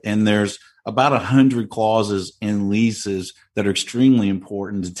And there's about 100 clauses in leases that are extremely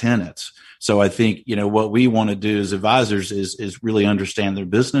important to tenants. So I think, what we want to do as advisors is really understand their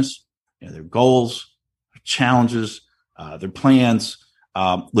business, their goals, their challenges, their plans,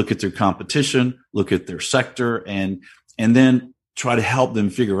 look at their competition, look at their sector, and then try to help them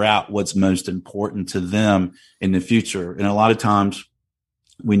figure out what's most important to them in the future. And a lot of times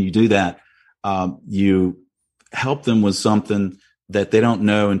when you do that, you help them with something that they don't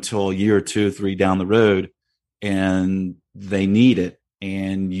know until a year or 2 or 3 down the road, and they need it.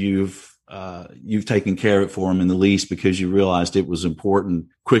 And you've taken care of it for them in the lease because you realized it was important.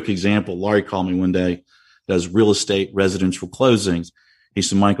 Quick example, Laurie called me one day, does real estate residential closings. He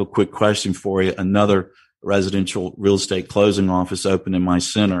said, Michael, quick question for you. Another residential real estate closing office opened in my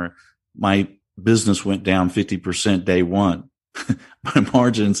center. My business went down 50% day one. My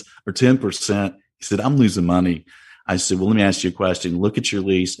margins are 10%. He said, I'm losing money. I said, well, let me ask you a question. Look at your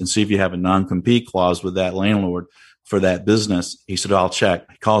lease and see if you have a non-compete clause with that landlord for that business. He said, I'll check.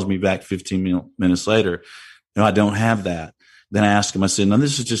 He calls me back 15 minutes later. No, I don't have that. Then I asked him, I said, no,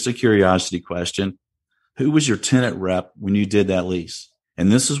 this is just a curiosity question. Who was your tenant rep when you did that lease?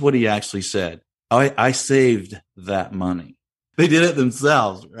 And this is what he actually said. I saved that money. They did it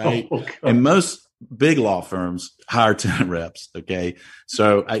themselves, right? Oh, and most big law firms hire tenant reps. Okay.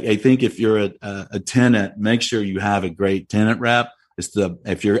 So I think if you're a tenant, make sure you have a great tenant rep.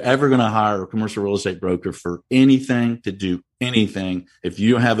 If you're ever going to hire a commercial real estate broker for anything, to do anything, if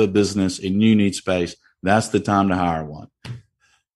you have a business and you need space, that's the time to hire one.